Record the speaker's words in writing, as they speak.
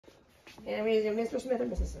And we have Mr. Smith or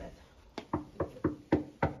Mrs. Smith?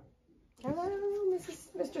 Hello,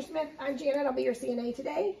 Mr. Smith. I'm Janet. I'll be your CNA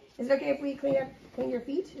today. Is it okay if we clean your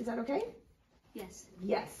feet? Is that okay? Yes.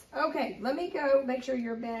 Yes. Okay, let me go make sure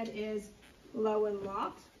your bed is low and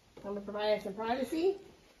locked. I'm going to provide some privacy.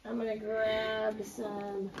 I'm going to grab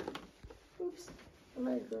some, I'm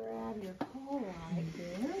going to grab your call right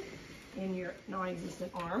here in your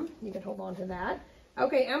non-existent arm. You can hold on to that.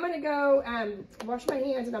 Okay, I'm going to go wash my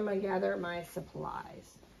hands and I'm going to gather my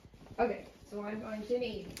supplies. Okay, so I'm going to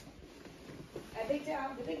need a big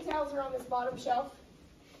towel. The big towels are on this bottom shelf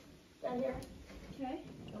down here. Okay.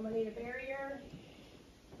 I'm going to need a barrier,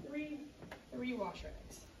 three wash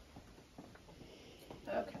rags.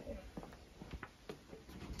 Okay.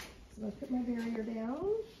 So let's put my barrier down.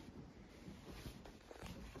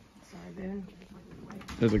 Sorry, Ben.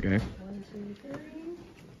 That's okay. 1, 2,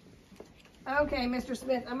 3. Okay, Mr.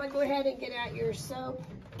 Smith, I'm going to go ahead and get out your soap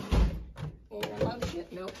and your lotion.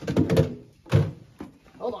 Nope.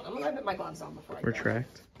 Hold on, I'm going to put my gloves on before I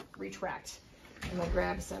Retract. Retract. I'm going to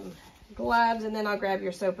grab some gloves and then I'll grab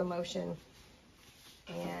your soap and lotion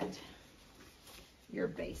and your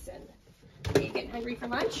basin. Are you getting hungry for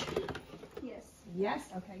lunch? Yes. Yes?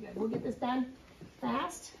 Okay, good. We'll get this done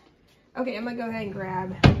fast. Okay, I'm going to go ahead and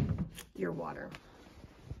grab your water.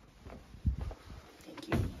 Thank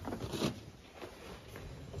you.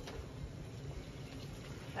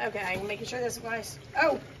 Okay, I'm making sure this is nice.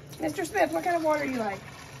 Oh, Mr. Smith, what kind of water do you like?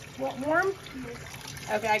 Warm? Yes.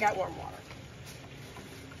 Okay, I got warm water.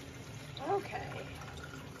 Okay.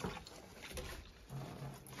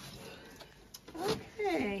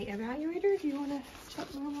 Okay, evaluator, do you want to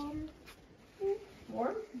check my water?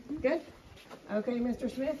 Warm? Good. Okay, Mr.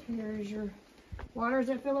 Smith, here's your water. Does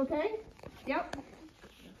that feel okay? Yep.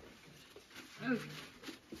 Okay.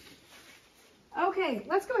 Okay,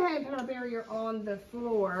 let's go ahead and put our barrier on the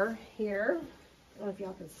floor here. I don't know if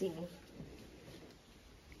y'all can see me.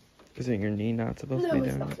 Isn't your knee not supposed to be No,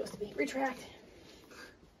 it's down? not supposed to be. Retract.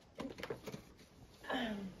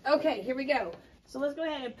 Okay, here we go. So let's go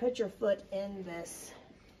ahead and put your foot in this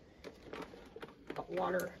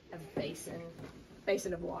water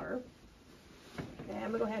basin of water. Okay,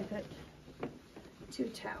 I'm gonna go ahead and put 2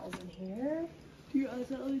 towels in here. Do you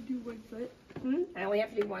also only do 1 foot? I only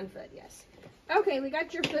have to do 1 foot, yes. Okay, we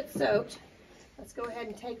got your foot soaked. Let's go ahead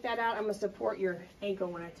and take that out. I'm gonna support your ankle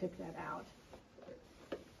when I took that out.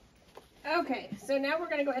 Okay, so now we're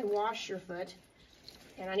gonna go ahead and wash your foot.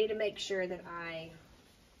 And I need to make sure that I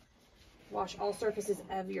wash all surfaces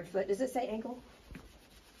of your foot. Does it say ankle?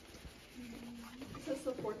 It says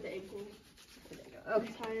support the ankle. Okay.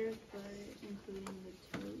 Entire foot, including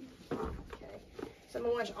the toes. Okay. So I'm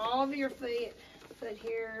gonna wash all of your foot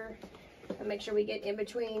here and make sure we get in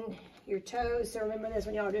between your toes. So remember this,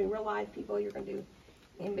 when y'all are doing real life people, you're gonna do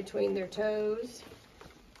in between their toes.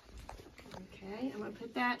 Okay, I'm gonna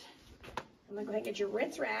put that. I'm gonna go ahead and get your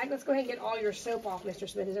rinse rag. Let's go ahead and get all your soap off, Mr.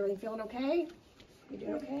 Smith. Is everything feeling okay? You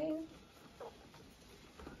doing okay?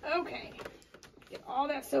 Okay. Get all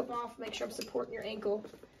that soap off. Make sure I'm supporting your ankle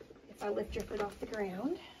if I lift your foot off the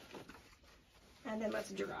ground. And then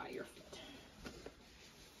let's dry your foot.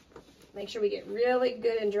 Make sure we get really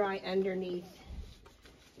good and dry underneath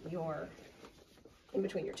in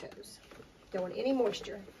between your toes. Don't want any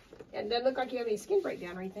moisture. And it doesn't look like you have any skin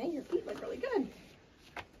breakdown or anything. Your feet look really good.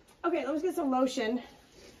 Okay, let's get some lotion.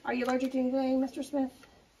 Are you allergic to anything, Mr. Smith?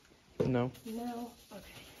 No. No?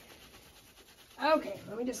 Okay. Okay,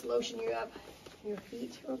 let me just lotion you up, your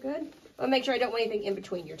feet real good. I'll make sure I don't want anything in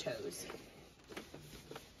between your toes.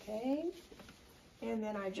 Okay. And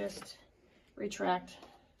then I just retract.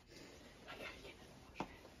 I gotta get the wash rag.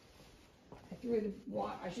 I threw the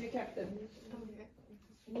I should have kept the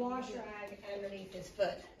wash rag underneath his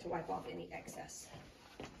foot to wipe off any excess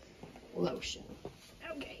lotion.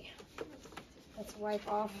 Okay. Let's wipe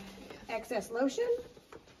off excess lotion.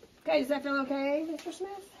 Okay, does that feel okay, Mr.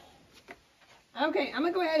 Smith? Okay, I'm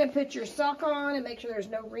gonna go ahead and put your sock on and make sure there's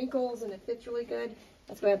no wrinkles and it fits really good.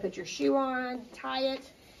 Let's go ahead and put your shoe on, tie it,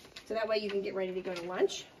 so that way you can get ready to go to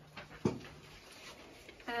lunch.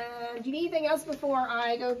 Do you need anything else before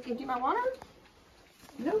I go empty my water?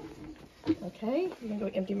 No? Okay, I'm gonna go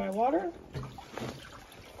empty my water.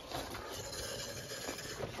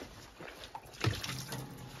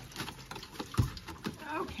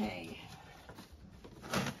 Okay.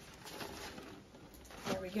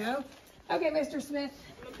 There we go. Okay, Mr. Smith,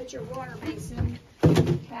 I'm gonna put your water basin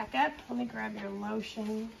back up. Let me grab your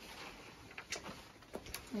lotion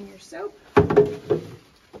and your soap.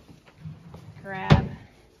 Grab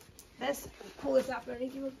this, pull this out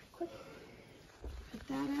underneath you real quick. Put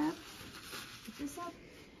that up, put this up,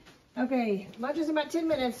 Okay, lunch is in about 10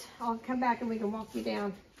 minutes. I'll come back and we can walk you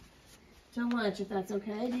down to lunch if that's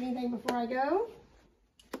okay. Do you need anything before I go?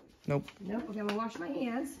 Nope. Nope. Okay, I'm gonna wash my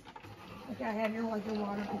hands. Okay, I have your water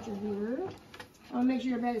pitcher here. I'll make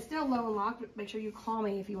sure your bed is still low and locked, but make sure you call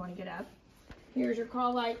me if you want to get up. Here's your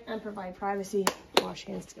call light and provide privacy. Wash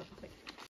hands to go quick.